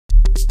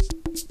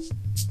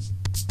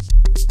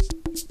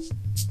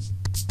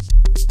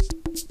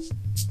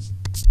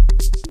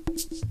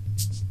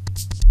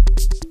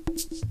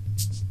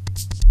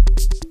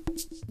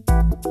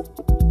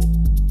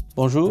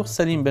Bonjour,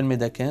 Salim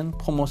Benmedakhene,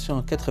 promotion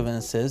en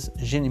 96,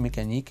 génie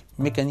mécanique,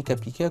 mécanique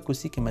appliquée,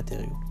 acoustique et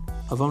matériaux.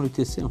 Avant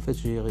l'ETC, en fait,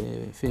 j'ai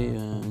fait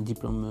un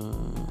diplôme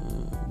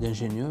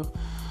d'ingénieur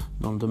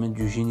dans le domaine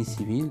du génie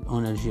civil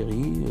en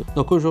Algérie.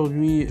 Donc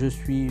aujourd'hui, je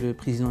suis le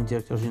président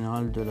directeur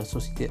général de la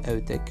société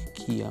AETEC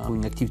qui a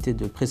une activité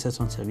de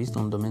prestation de services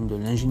dans le domaine de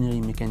l'ingénierie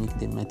mécanique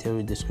des matériaux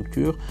et des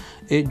structures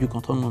et du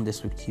contrôle non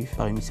destructif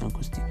par émission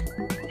acoustique.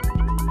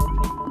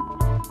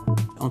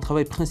 On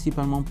travaille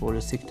principalement pour le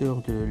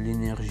secteur de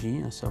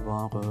l'énergie, à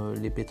savoir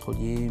les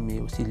pétroliers, mais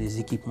aussi les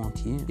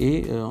équipementiers.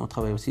 Et on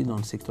travaille aussi dans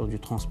le secteur du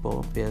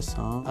transport,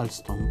 PSA,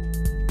 Alstom.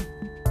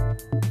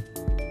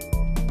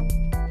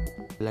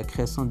 La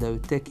création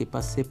d'AETEC est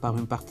passée par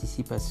une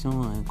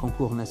participation à un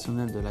concours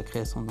national de la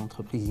création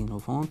d'entreprises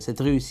innovantes. Cette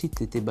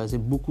réussite était basée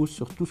beaucoup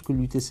sur tout ce que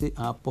l'UTC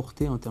a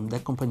apporté en termes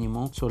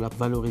d'accompagnement sur la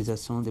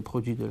valorisation des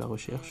produits de la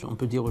recherche. On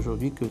peut dire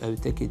aujourd'hui que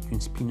AETEC est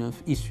une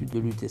spin-off issue de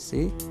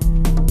l'UTC.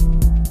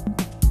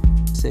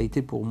 Ça a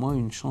été pour moi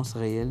une chance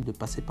réelle de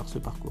passer par ce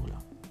parcours-là.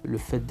 Le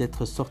fait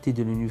d'être sorti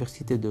de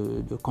l'université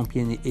de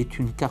Compiègne est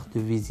une carte de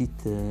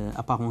visite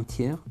à part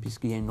entière,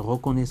 puisqu'il y a une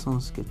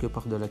reconnaissance quelque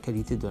part de la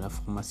qualité de la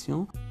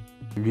formation.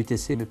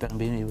 L'UTC me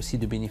permet aussi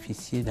de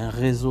bénéficier d'un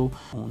réseau.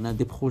 On a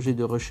des projets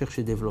de recherche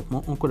et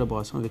développement en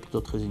collaboration avec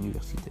d'autres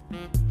universités.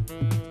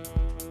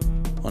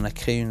 On a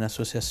créé une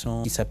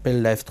association qui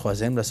s'appelle la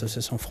F3M,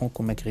 l'association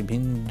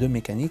franco-maghrébine de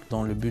mécanique,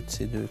 dont le but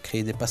c'est de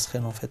créer des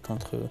passerelles en fait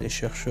entre les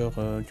chercheurs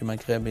du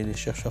Maghreb et les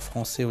chercheurs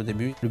français au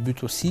début. Le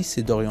but aussi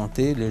c'est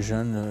d'orienter les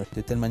jeunes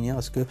de telle manière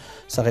à ce que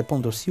ça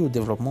réponde aussi au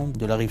développement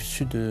de la rive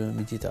sud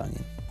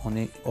méditerranéenne. On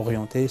est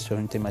orienté sur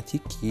une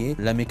thématique qui est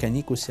la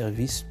mécanique au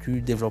service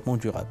du développement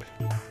durable.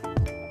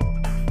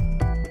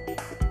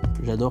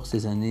 J'adore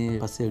ces années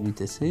passées à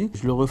l'UTC.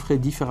 Je le referai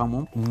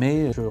différemment,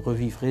 mais je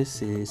revivrai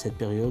cette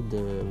période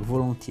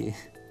volontiers.